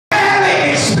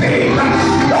experience.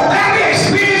 The valley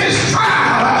experience is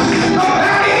trial. The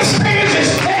valley experience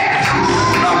is death.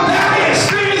 The valley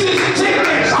experience is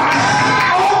sickness.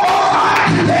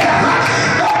 Death.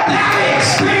 The valley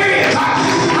experience.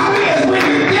 How is when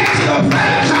you get to the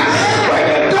place where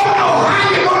you don't know how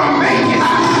you're going to make it,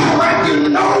 but you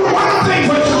know one thing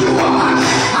for sure.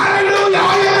 Hallelujah.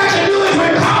 All you got to do is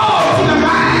recall to the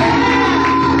mind.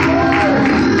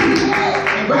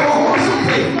 And go on some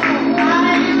faith.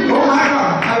 Oh my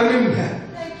God. Hallelujah.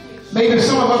 Maybe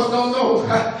some of us don't know.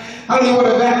 I don't know what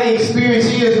a valley experience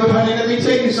is, but honey, let me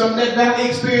tell you something. That valley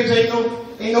experience ain't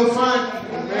no fun.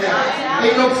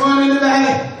 Ain't no fun in the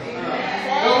valley.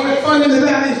 The only fun in the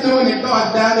valley is knowing that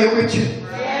God's down there with you.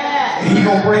 And He's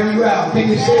going to bring you out. Can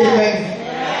you say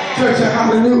amen? Church,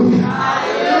 hallelujah.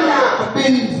 I've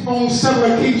been on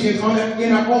several occasions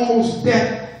in an almost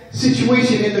death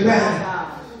situation in the valley.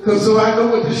 Because so I know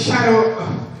what the shadow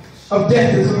of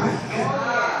death is like.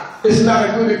 It's not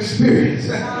a good experience.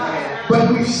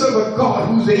 But we serve a God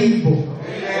who's able,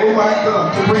 oh my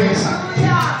God, to bring us out.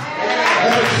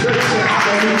 Let us church say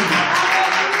hallelujah.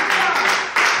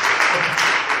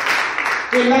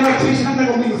 In Lamentation, I'm not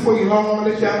going to be before you long. I'm going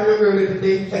to let you out real early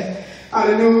today.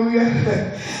 Hallelujah.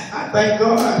 I thank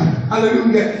God,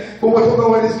 hallelujah, for what the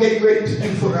Lord is getting ready to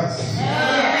do for us.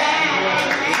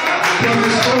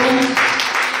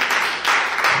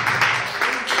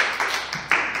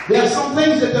 There are some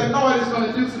things that the Lord is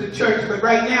going to do for the church, but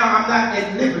right now I'm not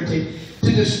at liberty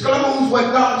to disclose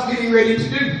what God's getting ready to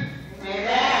do.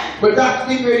 Amen. But God's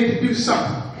getting ready to do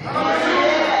something.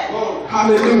 Amen.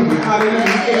 Hallelujah. Hallelujah.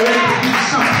 He's getting ready to do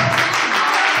something.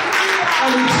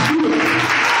 And He's good.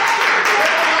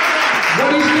 What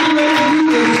He's getting ready to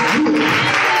do is good.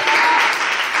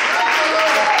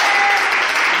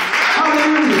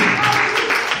 Hallelujah.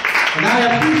 And I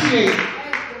appreciate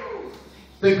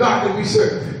the God that we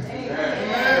serve.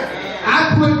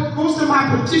 I put most of my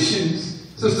petitions,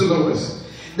 Sister Lois,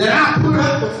 that I put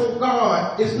up before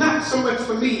God is not so much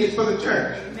for me, it's for the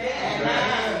church.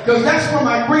 Because that's where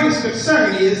my greatest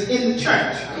concern is, in the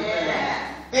church.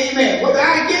 Amen. Whether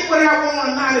I get what I want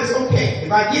or not, it's okay.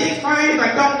 If I get it, fine. If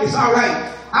I don't, it's all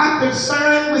right. I'm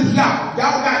concerned with y'all.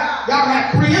 Y'all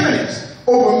have preeminence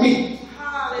over me.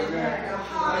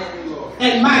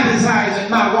 And my desires and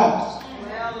my wants.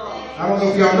 I don't know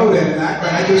if y'all know that or not,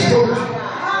 but I just told you.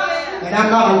 And I'm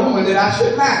not a woman that I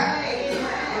should lie.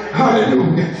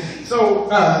 Hallelujah. So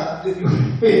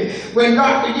when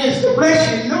God begins to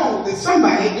bless you, know that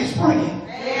somebody is praying.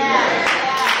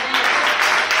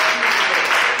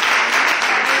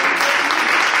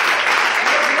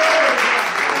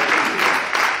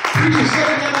 Preacher said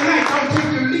it the other night, don't take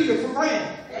your leader for granted.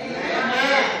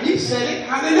 He said it.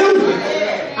 Hallelujah.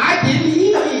 I didn't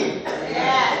hear him.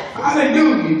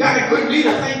 Hallelujah. You got a good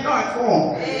leader. Thank God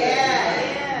for him.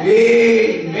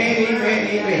 Amen, amen,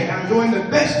 amen. I'm doing the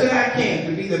best that I can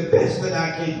to be the best that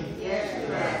I can.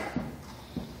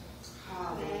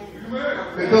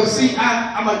 Because see,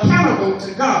 I'm accountable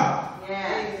to God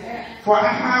for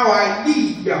how I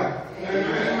lead y'all.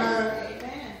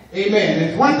 Amen.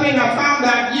 There's one thing I found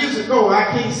out years ago, I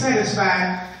can't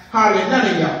satisfy hardly none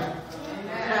of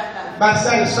y'all. My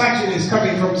satisfaction is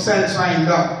coming from satisfying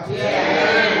God.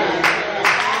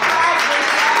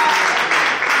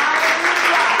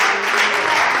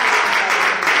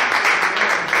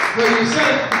 So you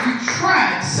set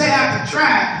out to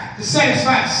try to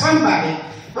satisfy somebody,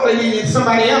 but then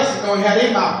somebody else is going to have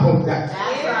their mouth poked out.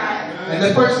 And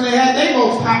the person that had their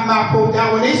mouth poked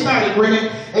out, when they started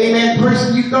grinning, amen, the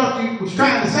person you thought you was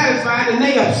trying to satisfy, then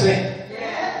they upset.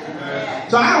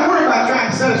 So I don't worry about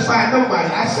trying to satisfy nobody.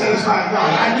 I satisfy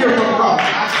God. I hear from God.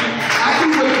 I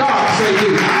do what God say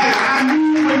do. I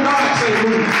move when God say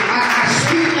move. I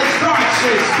speak as God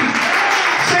says speak.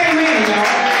 Say amen,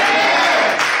 y'all.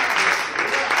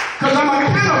 Because I'm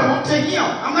accountable to Him.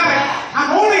 I'm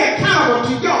only accountable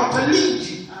to y'all to lead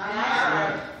you.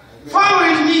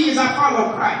 Following me as I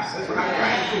follow Christ. That's what I'm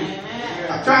trying to do.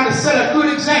 I'm trying to set a good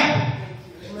example.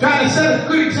 Trying to set a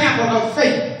good example of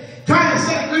faith. Trying to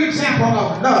set a good example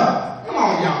of love. Come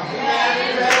on, y'all. Amen.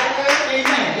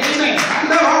 Amen. I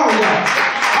love all y'all.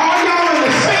 All y'all in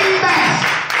the same basket.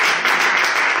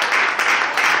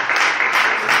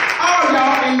 All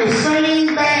y'all in the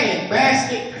same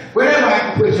basket. Whatever I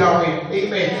can put y'all in.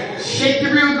 Amen. Shake it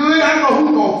real good. I don't know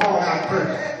who's going to fall out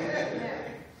first.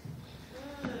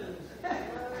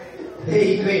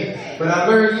 Amen. But I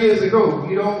learned years ago,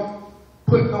 you don't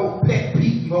put no pet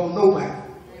peeve on nobody.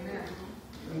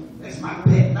 That's my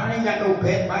pet. I ain't got no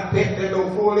pet. My pet, that little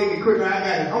four-legged critter I got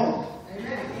at home.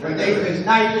 Her name is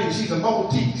Nigel, and she's a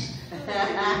Maltese.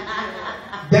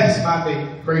 That's my baby.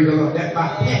 Praise the Lord. That's my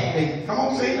pet baby. Come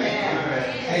on, say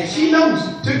that. And she knows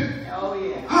it too. Oh,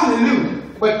 yeah. Hallelujah.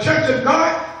 But church of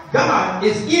God, God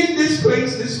is in this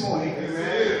place this morning.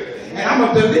 And I'm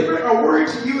going to deliver a word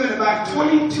to you in about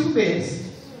 22 minutes.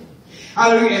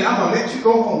 Hallelujah. And I'm going to let you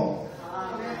go home.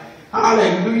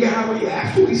 Hallelujah. Hallelujah.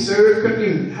 After we serve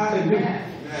communion. Hallelujah.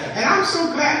 And I'm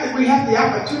so glad that we have the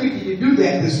opportunity to do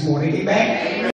that this morning. Amen.